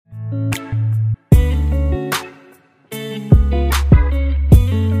Well,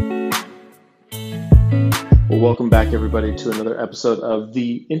 welcome back, everybody, to another episode of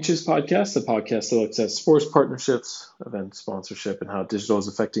the Inches podcast, the podcast that looks at sports partnerships, event sponsorship, and how digital is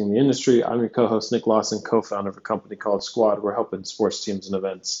affecting the industry. I'm your co-host, Nick Lawson, co-founder of a company called Squad. We're helping sports teams and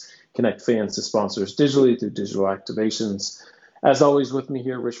events connect fans to sponsors digitally through digital activations. As always, with me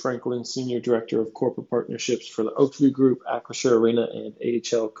here, Rich Franklin, Senior Director of Corporate Partnerships for the Oakview Group, Acrisure Arena, and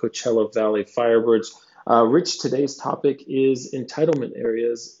AHL Coachella Valley Firebirds. Rich, today's topic is entitlement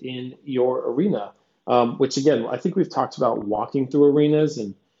areas in your arena. Which again, I think we've talked about walking through arenas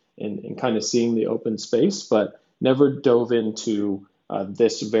and kind of seeing the open space, but never dove into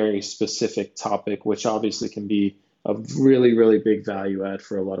this very specific topic, which obviously can be a really, really big value add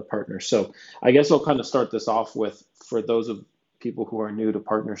for a lot of partners. So I guess I'll kind of start this off with, for those of people who are new to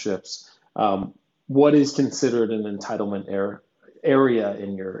partnerships, what is considered an entitlement area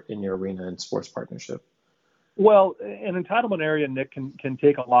in your arena and sports partnership? Well, an entitlement area, Nick, can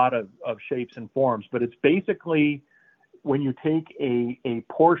take a lot of shapes and forms, but it's basically when you take a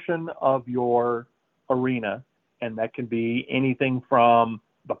portion of your arena, and that can be anything from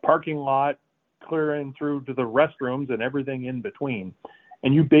the parking lot clearing through to the restrooms and everything in between,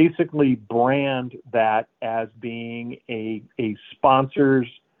 and you basically brand that as being a sponsor's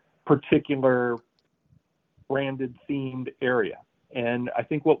particular branded themed area. And I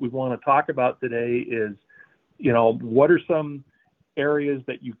think what we want to talk about today is, what are some areas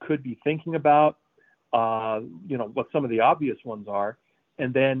that you could be thinking about, what some of the obvious ones are,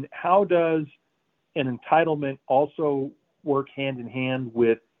 and then how does an entitlement also work hand in hand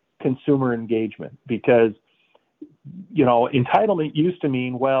with consumer engagement? Because, entitlement used to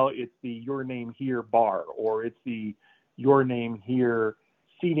mean, well, it's the Your Name Here bar, or it's the Your Name Here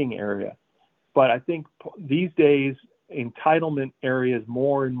seating area. But I think these days, entitlement areas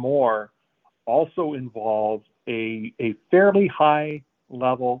more and more also involve a fairly high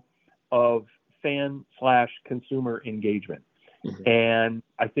level of fan/consumer engagement. Mm-hmm. And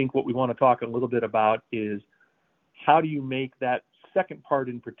I think what we want to talk a little bit about is how do you make that second part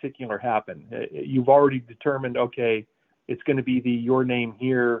in particular happen? You've already determined, okay, it's going to be the Your Name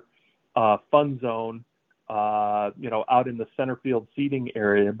Here fun zone, out in the center field seating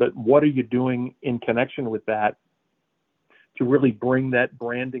area, but what are you doing in connection with that to really bring that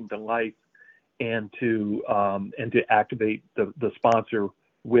branding to life and to activate the sponsor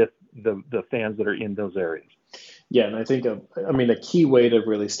with the fans that are in those areas? Yeah, and I think a key way to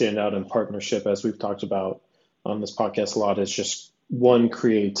really stand out in partnership, as we've talked about on this podcast a lot, is just one,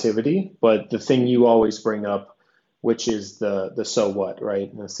 creativity. But the thing you always bring up, which is the so what,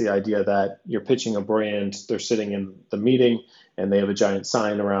 right? And it's the idea that you're pitching a brand, they're sitting in the meeting, and they have a giant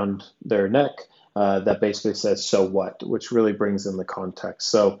sign around their neck that basically says so what, which really brings in the context.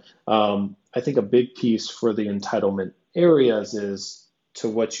 So I think a big piece for the entitlement areas is, to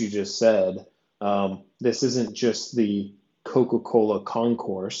what you just said, this isn't just the Coca-Cola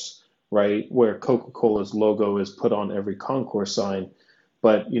concourse, right, where Coca-Cola's logo is put on every concourse sign,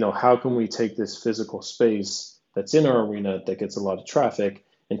 but how can we take this physical space that's in our arena that gets a lot of traffic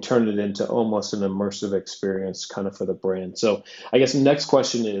and turn it into almost an immersive experience kind of for the brand? So I guess the next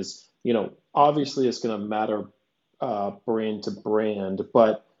question is, obviously it's going to matter brand to brand,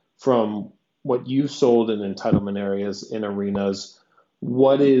 but from what you've sold in entitlement areas in arenas,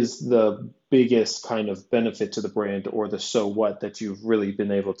 what is the biggest kind of benefit to the brand, or the so what that you've really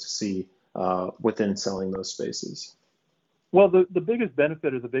been able to see within selling those spaces? Well, the biggest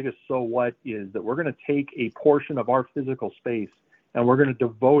benefit, or the biggest so what, is that we're going to take a portion of our physical space and we're going to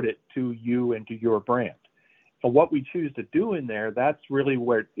devote it to you and to your brand. And what we choose to do in there, that's really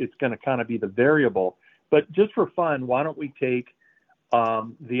where it's going to kind of be the variable. But just for fun, why don't we take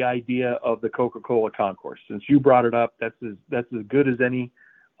the idea of the Coca-Cola concourse? Since you brought it up, that's as good as any.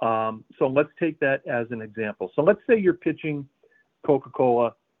 So let's take that as an example. So let's say you're pitching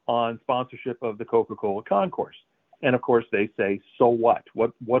Coca-Cola on sponsorship of the Coca-Cola concourse. And of course they say, so what?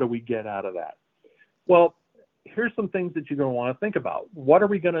 What do we get out of that? Well, here's some things that you're going to want to think about.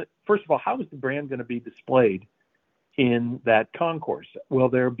 First of all, how is the brand going to be displayed in that concourse? Will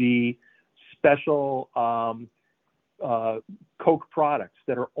there be special Coke products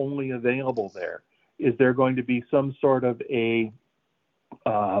that are only available there? Is there going to be some sort of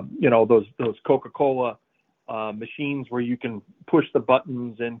those Coca-Cola machines where you can push the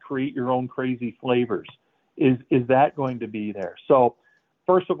buttons and create your own crazy flavors? Is that going to be there? So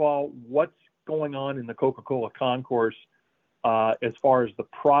first of all, what's going on in the Coca-Cola concourse as far as the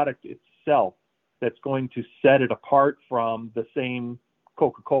product itself that's going to set it apart from the same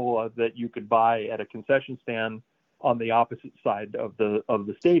Coca-Cola that you could buy at a concession stand on the opposite side of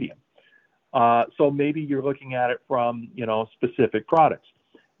the stadium. So maybe you're looking at it from, specific products.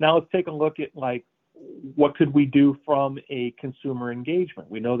 Now let's take a look at like, what could we do from a consumer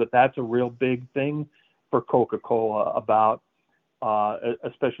engagement? We know that that's a real big thing for Coca-Cola about,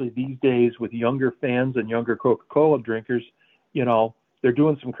 especially these days with younger fans and younger Coca-Cola drinkers. They're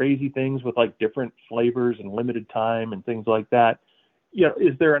doing some crazy things with like different flavors and limited time and things like that.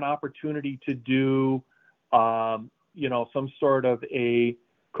 Is there an opportunity to do, some sort of a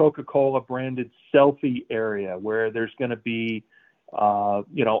Coca-Cola branded selfie area where there's going to be,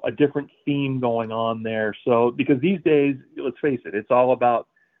 a different theme going on there? So, because these days, let's face it, it's all about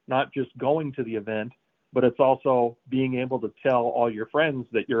not just going to the event, but it's also being able to tell all your friends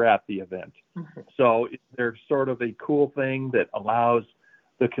that you're at the event. Mm-hmm. So there's sort of a cool thing that allows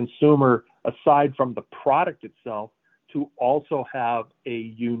the consumer, aside from the product itself, to also have a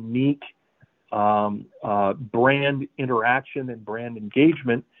unique brand interaction and brand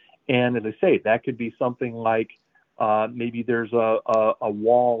engagement. And as I say, that could be something like maybe there's a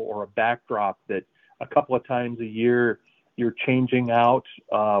wall or a backdrop that a couple of times a year you're changing out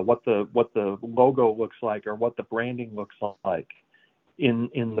what the logo looks like or what the branding looks like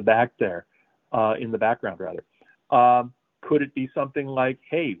in the back there, in the background rather. Could it be something like,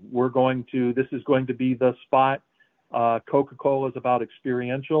 hey, this is going to be the spot. Coca-Cola is about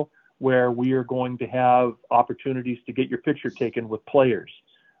experiential, where we are going to have opportunities to get your picture taken with players,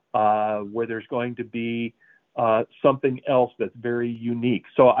 where there's going to be something else that's very unique.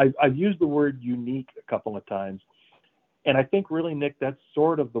 So I've used the word unique a couple of times. And I think really, Nick, that's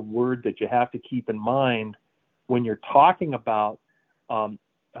sort of the word that you have to keep in mind when you're talking about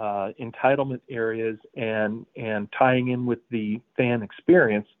entitlement areas and tying in with the fan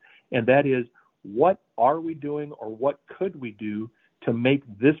experience. And that is, what are we doing or what could we do to make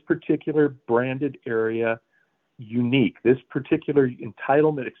this particular branded area unique, this particular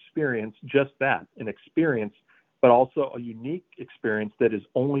entitlement experience, just that, an experience, but also a unique experience that is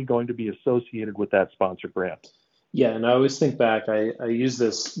only going to be associated with that sponsor brand. Yeah, and I always think back, I use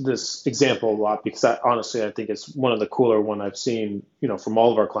this example a lot because honestly, I think it's one of the cooler one I've seen, from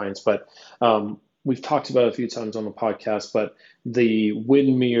all of our clients. But we've talked about it a few times on the podcast, but the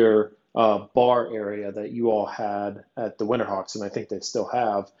Windmere bar area that you all had at the Winterhawks, and I think they still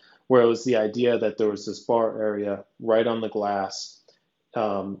have, where it was the idea that there was this bar area right on the glass.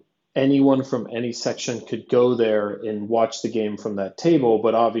 Anyone from any section could go there and watch the game from that table,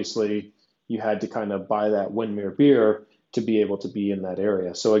 but obviously you had to kind of buy that Windmere beer to be able to be in that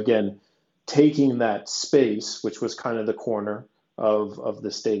area. So again, taking that space, which was kind of the corner of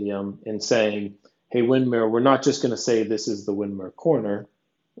the stadium, and saying, hey, Windmere, we're not just going to say this is the Windmere corner.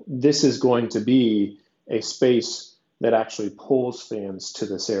 This is going to be a space that actually pulls fans to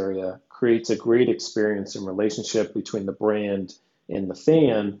this area, creates a great experience and relationship between the brand and the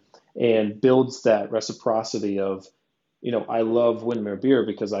fan, and builds that reciprocity of, I love Windmere beer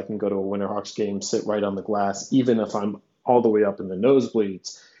because I can go to a Winterhawks game, sit right on the glass, even if I'm all the way up in the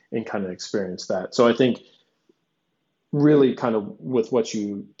nosebleeds, and kind of experience that. So I think really kind of with what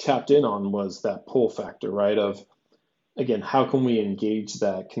you tapped in on was that pull factor, right? Of, again, how can we engage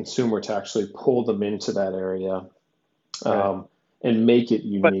that consumer to actually pull them into that area and make it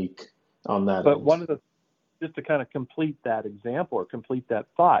unique on that But end. just to kind of complete that example or complete that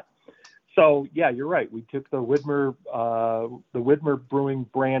thought. So yeah, you're right. We took the Widmer Brewing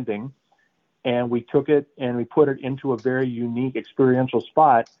branding, and we took it and we put it into a very unique experiential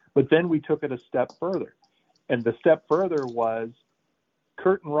spot. But then we took it a step further, and the step further was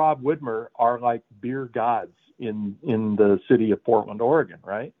Kurt and Rob Widmer are like beer gods in the city of Portland, Oregon,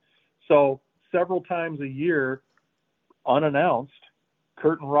 right? So several times a year, unannounced,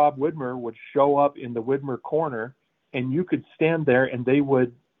 Kurt and Rob Widmer would show up in the Widmer corner, and you could stand there and they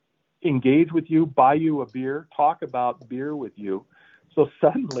would engage with you, buy you a beer, talk about beer with you. So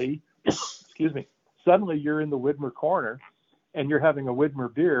suddenly you're in the Widmer corner and you're having a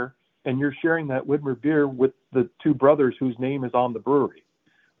Widmer beer, and you're sharing that Widmer beer with the two brothers whose name is on the brewery.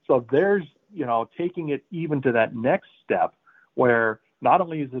 So there's, taking it even to that next step where not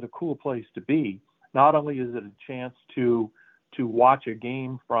only is it a cool place to be, not only is it a chance to watch a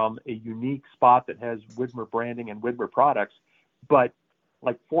game from a unique spot that has Widmer branding and Widmer products, but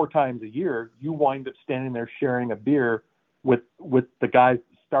like 4 times a year, you wind up standing there sharing a beer with the guys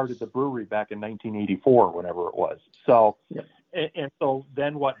that started the brewery back in 1984, whenever it was. So, yeah. And so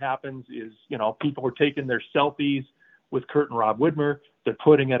then what happens is, people are taking their selfies with Kurt and Rob Widmer. They're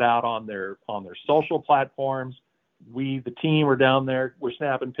putting it out on their social platforms. We, the team, are down there. We're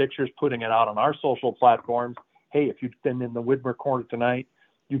snapping pictures, putting it out on our social platforms. Hey, if you've been in the Widmer corner tonight,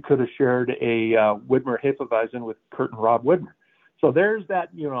 you could have shared a Widmer Hefeweizen with Kurt and Rob Widmer. So there's that,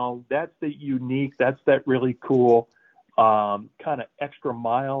 that's the unique, that's that really cool kind of extra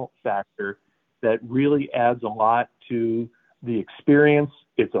mile factor that really adds a lot to the experience.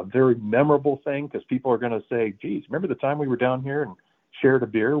 It's a very memorable thing because people are going to say, geez, remember the time we were down here and shared a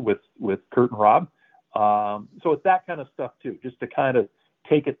beer with Kurt and Rob? So it's that kind of stuff too, just to kind of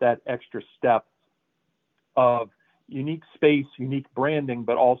take it that extra step of unique space, unique branding,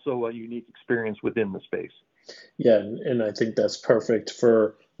 but also a unique experience within the space. Yeah, and I think that's perfect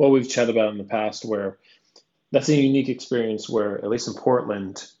for what we've chatted about in the past, where that's a unique experience where, at least in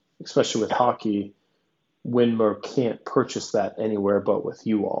Portland, especially with hockey, Winmer can't purchase that anywhere but with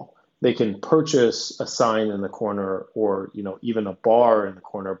you all. They can purchase a sign in the corner or, even a bar in the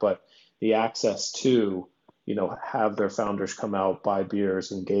corner, but the access to, have their founders come out, buy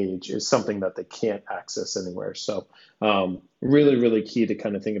beers, engage is something that they can't access anywhere. So really, really key to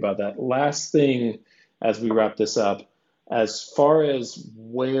kind of think about that. Last thing as we wrap this up, as far as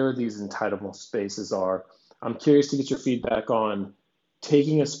where these entitlement spaces are, I'm curious to get your feedback on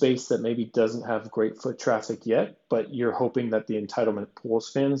taking a space that maybe doesn't have great foot traffic yet, but you're hoping that the entitlement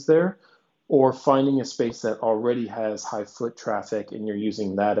pulls fans there, or finding a space that already has high foot traffic and you're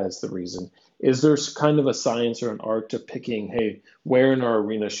using that as the reason. Is there kind of a science or an art to picking, hey, where in our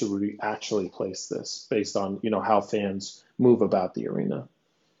arena should we actually place this based on, how fans move about the arena?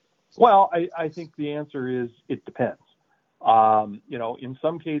 Well, I think the answer is it depends. In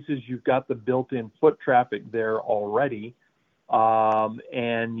some cases, you've got the built-in foot traffic there already,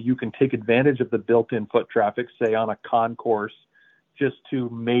 and you can take advantage of the built-in foot traffic, say on a concourse, just to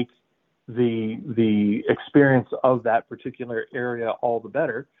make the experience of that particular area all the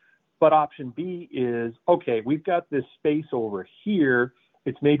better. But option B is, okay, we've got this space over here.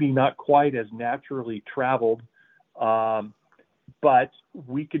 It's maybe not quite as naturally traveled, but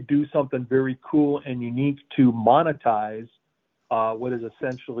we could do something very cool and unique to monetize what is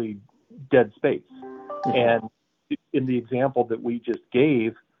essentially dead space. Mm-hmm. And in the example that we just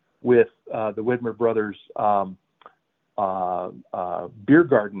gave with the Widmer Brothers beer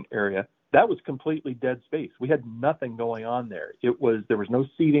garden area, that was completely dead space. We had nothing going on there. There was no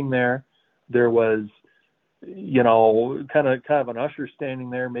seating there. There was, kind of an usher standing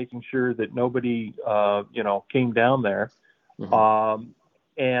there, making sure that nobody, came down there. Mm-hmm.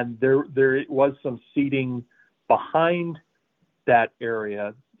 And there was some seating behind that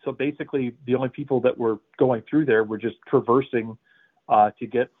area. So basically, the only people that were going through there were just traversing to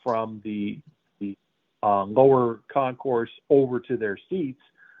get from the lower concourse over to their seats.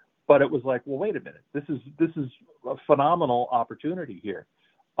 But it was like, well, wait a minute, this is a phenomenal opportunity here.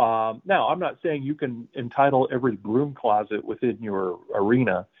 Now, I'm not saying you can entitle every broom closet within your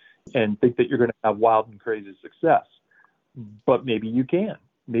arena and think that you're going to have wild and crazy success. But maybe you can.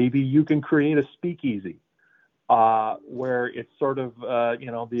 Maybe you can create a speakeasy where it's sort of,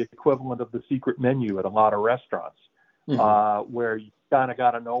 the equivalent of the secret menu at a lot of restaurants, mm-hmm. Where you kind of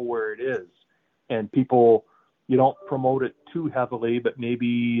got to know where it is. And people, you don't promote it too heavily, but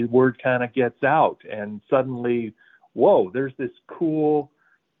maybe word kind of gets out. And suddenly, whoa, there's this cool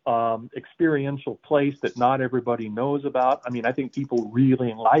experiential place that not everybody knows about. I mean, I think people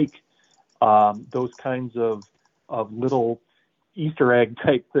really like those kinds of little Easter egg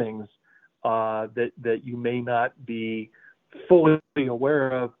type things that you may not be fully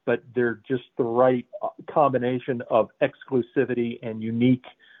aware of, but they're just the right combination of exclusivity and unique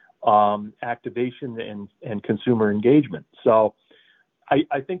activation and consumer engagement. So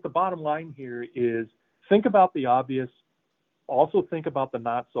I think the bottom line here is think about the obvious, also think about the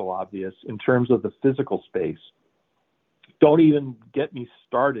not so obvious in terms of the physical space. Don't even get me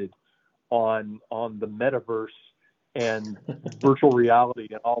started on the metaverse and virtual reality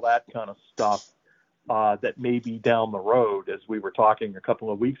and all that kind of stuff that may be down the road, as we were talking a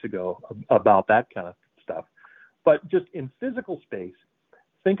couple of weeks ago about that kind of stuff. But just in physical space,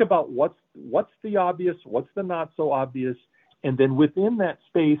 think about what's the obvious, what's the not so obvious, and then within that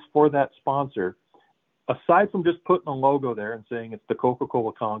space for that sponsor, aside from just putting a logo there and saying it's the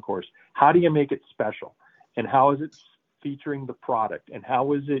Coca-Cola Concourse, how do you make it special? And how is it featuring the product? And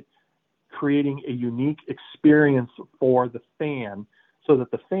how is it creating a unique experience for the fan so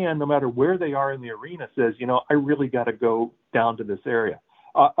that the fan, no matter where they are in the arena, says, I really got to go down to this area.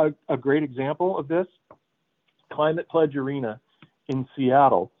 A great example of this, Climate Pledge Arena in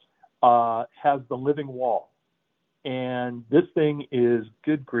Seattle has the living wall. And this thing is,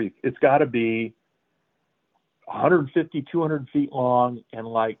 good grief, it's got to be 150, 200 feet long and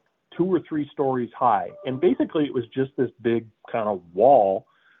like 2 or 3 stories high. And basically it was just this big kind of wall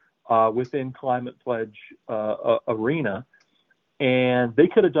within Climate Pledge Arena. and they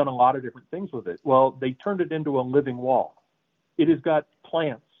could have done a lot of different things with it. Well, they turned it into a living wall. It has got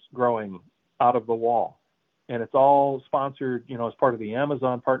plants growing out of the wall, and it's all sponsored, as part of the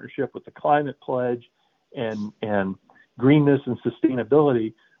Amazon partnership with the Climate Pledge and greenness and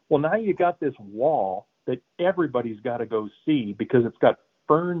sustainability. Well, now you got this wall that everybody's got to go see because it's got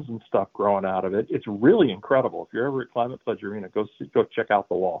ferns and stuff growing out of it. It's really incredible. If you're ever at Climate Pledge Arena, go check out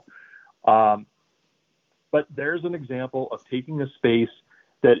the wall. But there's an example of taking a space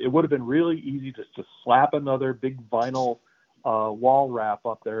that it would have been really easy just to slap another big vinyl wall wrap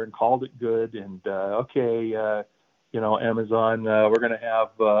up there and called it good. And Amazon, we're going to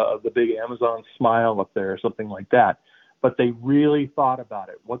have the big Amazon smile up there or something like that. But they really thought about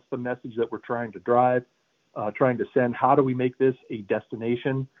it. What's the message that we're trying to drive, trying to send? How do we make this a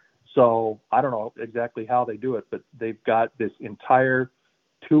destination? So I don't know exactly how they do it, but they've got this entire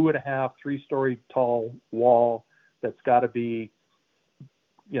 2.5, 3-story tall wall that's got to be,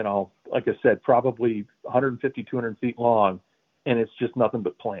 like I said, probably 150, 200 feet long. And it's just nothing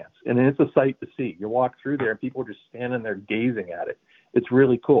but plants. And it's a sight to see. You walk through there and people are just standing there gazing at it. It's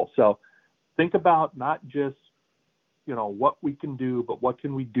really cool. So think about not just, what we can do, but what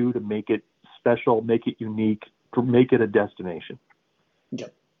can we do to make it special, make it unique, to make it a destination.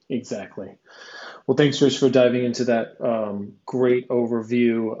 Yep, exactly. Well, thanks, Rich, for diving into that great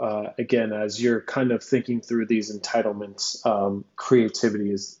overview. Again, as you're kind of thinking through these entitlements,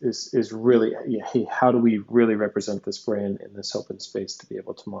 creativity is really, hey, how do we really represent this brand in this open space to be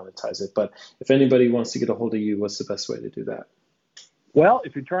able to monetize it? But if anybody wants to get a hold of you, what's the best way to do that? Well,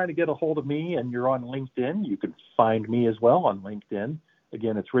 if you're trying to get a hold of me and you're on LinkedIn, you can find me as well on LinkedIn.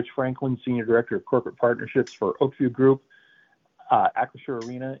 Again, it's Rich Franklin, Senior Director of Corporate Partnerships for Oakview Group, Acrisure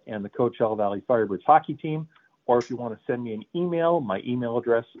Arena, and the Coachella Valley Firebirds hockey team. Or if you want to send me an email, my email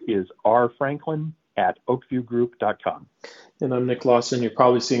address is rfranklin@oakviewgroup.com. And I'm Nick Lawson. You're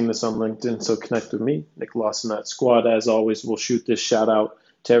probably seeing this on LinkedIn, so connect with me, Nick Lawson at Squad. As always, we'll shoot this shout out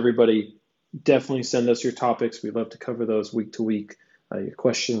to everybody. Definitely send us your topics. We'd love to cover those week to week. Your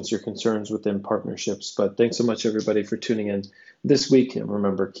questions, your concerns within partnerships. But thanks so much, everybody, for tuning in this week. And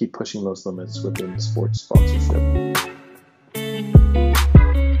remember, keep pushing those limits within sports sponsorship.